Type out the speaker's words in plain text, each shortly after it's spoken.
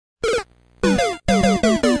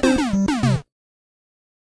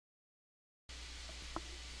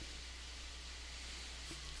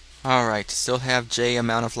Alright, still have J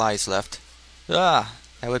amount of lives left. Ah,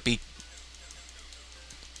 that would be...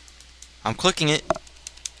 I'm clicking it.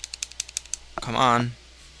 Come on.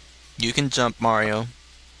 You can jump, Mario.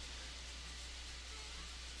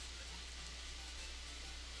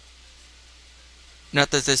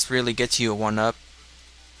 Not that this really gets you a 1-up.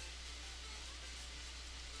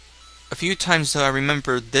 A few times though, I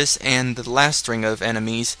remember this and the last string of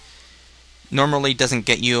enemies normally doesn't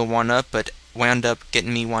get you a 1-up, but wound up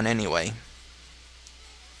getting me one anyway.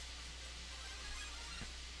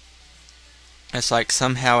 It's like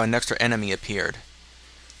somehow an extra enemy appeared.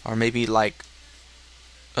 Or maybe like...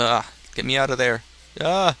 get me out of there.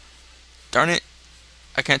 Darn it.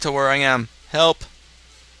 I can't tell where I am. Help!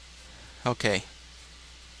 Okay.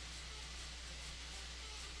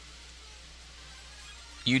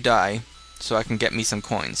 You die, so I can get me some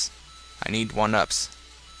coins. I need 1-ups.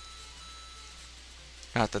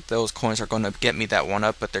 Not that those coins are going to get me that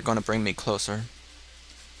 1-up, but they're going to bring me closer.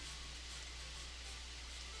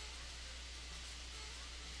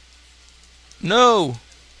 No!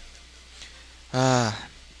 I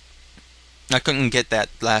couldn't get that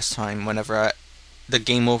last time whenever the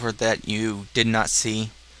game over that you did not see.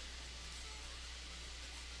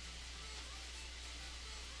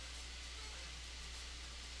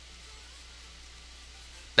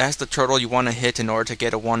 That's the turtle you want to hit in order to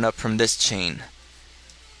get a 1-up from this chain.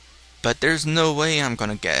 But there's no way I'm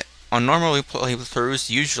gonna get. On normal playthroughs,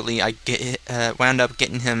 usually I wound up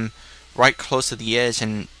getting him right close to the edge,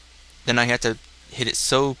 and then I had to hit it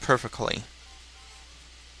so perfectly.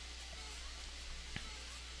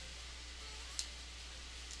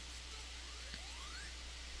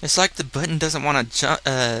 It's like the button doesn't want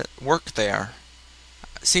to work there.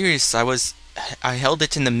 Serious, I held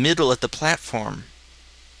it in the middle of the platform.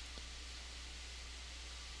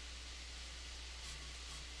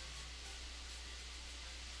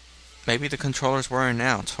 Maybe the controller's wearing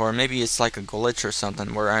out, or maybe it's like a glitch or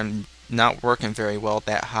something where I'm not working very well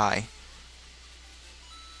that high.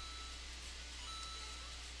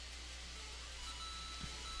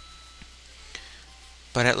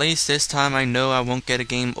 But at least this time I know I won't get a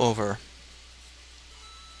game over.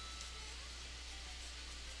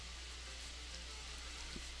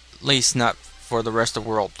 At least not for the rest of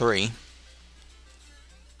World 3.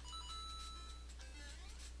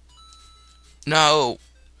 No!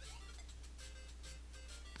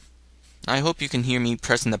 I hope you can hear me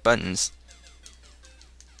pressing the buttons.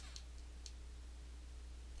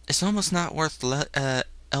 It's almost not worth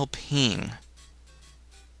LPing.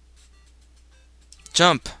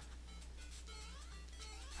 Jump!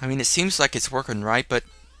 I mean, it seems like it's working right, but...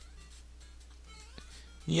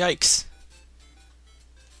 Yikes.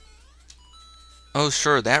 Oh,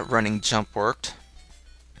 sure, that running jump worked.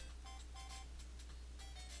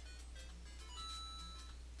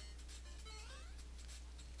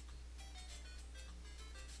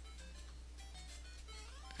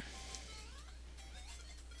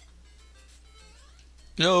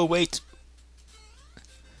 No, wait.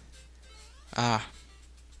 And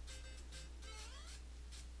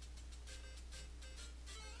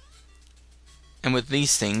with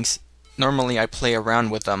these things, normally I play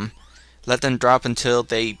around with them. Let them drop until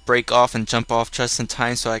they break off and jump off just in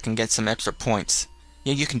time so I can get some extra points.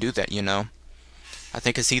 Yeah, you can do that, you know. I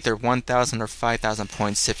think it's either 1,000 or 5,000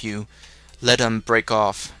 points if you let them break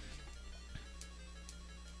off.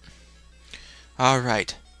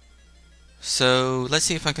 Alright. So, let's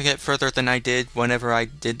see if I can get further than I did whenever I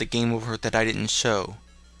did the game over that I didn't show.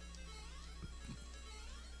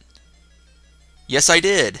 Yes, I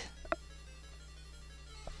did!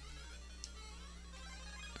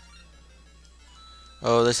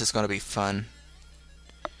 Oh, this is going to be fun.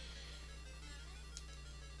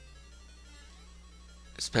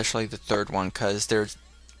 Especially the third one, because they're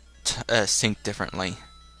synced differently.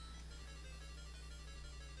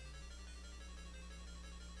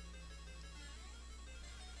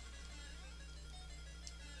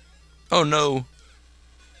 Oh no!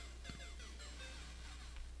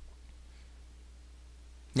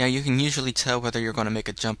 Now you can usually tell whether you're going to make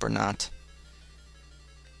a jump or not.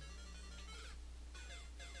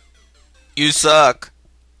 You suck!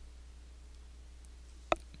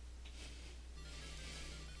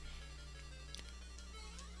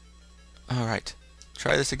 Alright,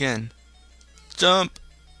 try this again. Jump!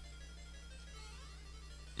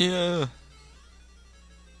 Yeah!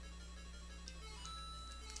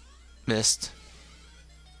 Missed.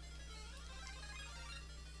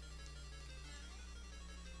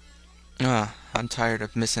 I'm tired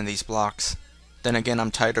of missing these blocks. Then again,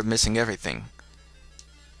 I'm tired of missing everything.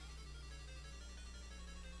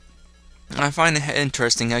 I find it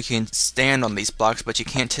interesting how you can stand on these blocks, but you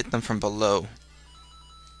can't hit them from below.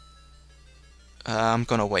 I'm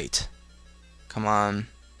gonna wait. Come on.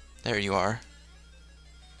 There you are.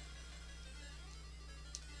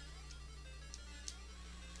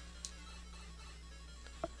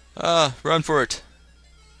 Run for it.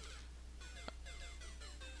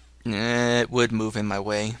 It would move in my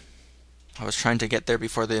way. I was trying to get there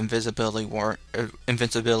before the invincibility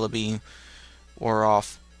wore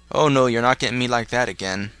off. Oh no, you're not getting me like that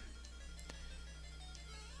again.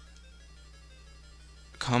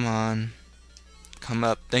 Come on. Come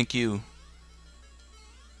up, thank you.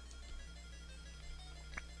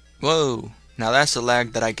 Whoa, now that's a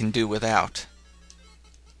lag that I can do without.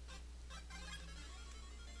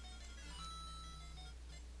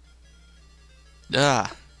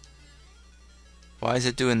 Ah. Why is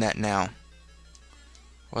it doing that now?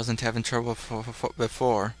 Wasn't having trouble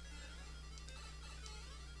before.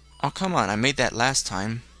 Oh, come on, I made that last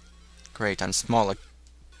time. Great, I'm smaller.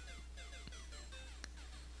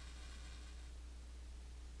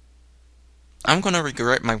 I'm gonna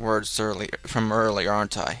regret my words from earlier,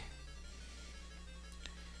 aren't I?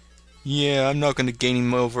 Yeah, I'm not gonna gain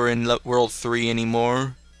him over in World 3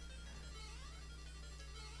 anymore.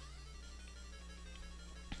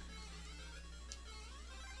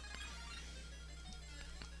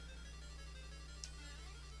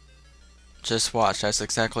 Just watch, that's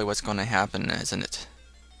exactly what's gonna happen, isn't it?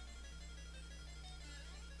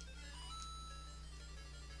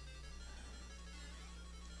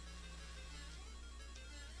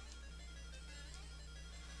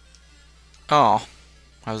 Oh,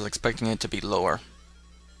 I was expecting it to be lower.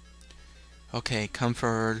 Okay, come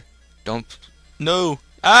forward. Don't... No!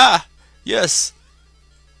 Ah! Yes!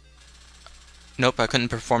 Nope, I couldn't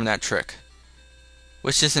perform that trick.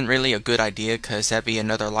 Which isn't really a good idea, because that'd be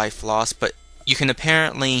another life lost, but you can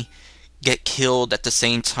apparently get killed at the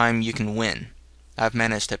same time you can win. I've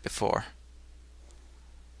managed it before.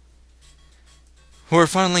 We're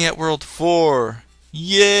finally at World 4!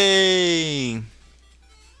 Yay!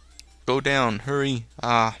 Go down, hurry.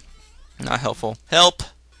 Ah, not helpful. Help!